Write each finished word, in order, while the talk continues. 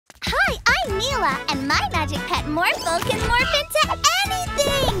Mila, and my magic pet Morphle can morph into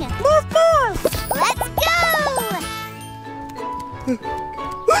anything! Morph, morph!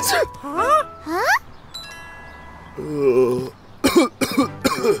 Let's go! Huh?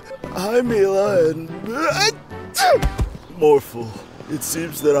 Hi, Mila, and... Morphle, it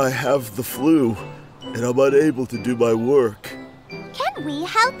seems that I have the flu, and I'm unable to do my work. Can we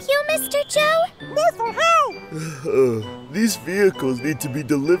help you, Mr. Joe? Morphle, help! These vehicles need to be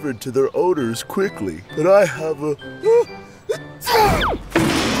delivered to their owners quickly, but I have a...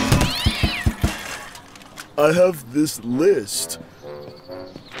 I have this list.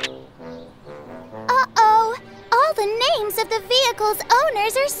 Uh-oh! All the names of the vehicle's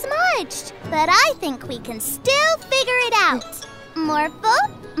owners are smudged. But I think we can still figure it out. Morphle,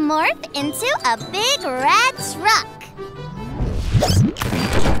 morph into a big red truck.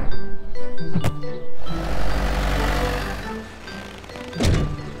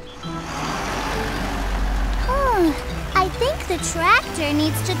 I think the tractor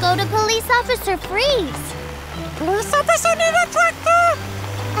needs to go to Police Officer Freeze. Police officer need a tractor?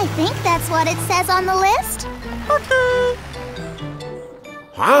 I think that's what it says on the list. Okay.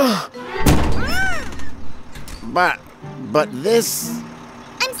 Huh? But this...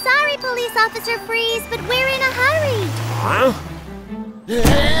 I'm sorry, Police Officer Freeze, but we're in a hurry. Huh?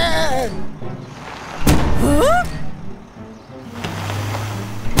 Huh?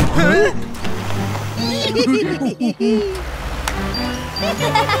 Huh?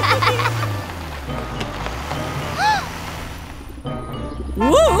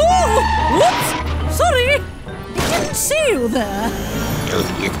 Whoa! Whoops! Sorry! I didn't see you there.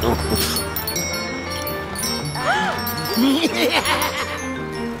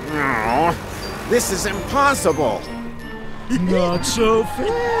 Oh, this is impossible. Not so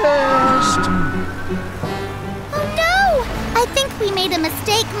fast. Oh no! I think we made a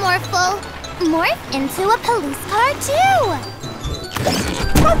mistake, Morphle. Morph into a police car too.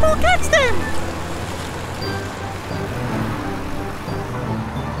 Morphle, catch them!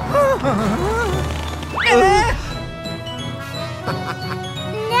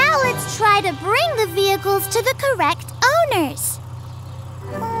 Now let's try to bring the vehicles to the correct owners.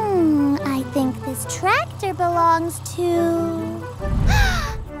 I think this tractor belongs to...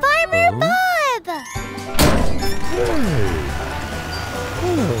 Farmer Bob!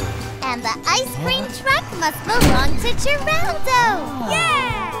 And the ice cream truck must belong to Geraldo!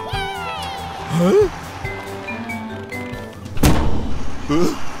 Yeah! Huh?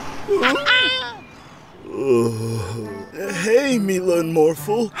 Hey, Mila and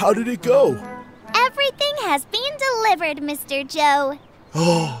Morphle, how did it go? Everything has been delivered, Mr. Joe.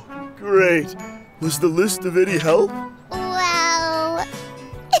 Oh, great. Was the list of any help? Well...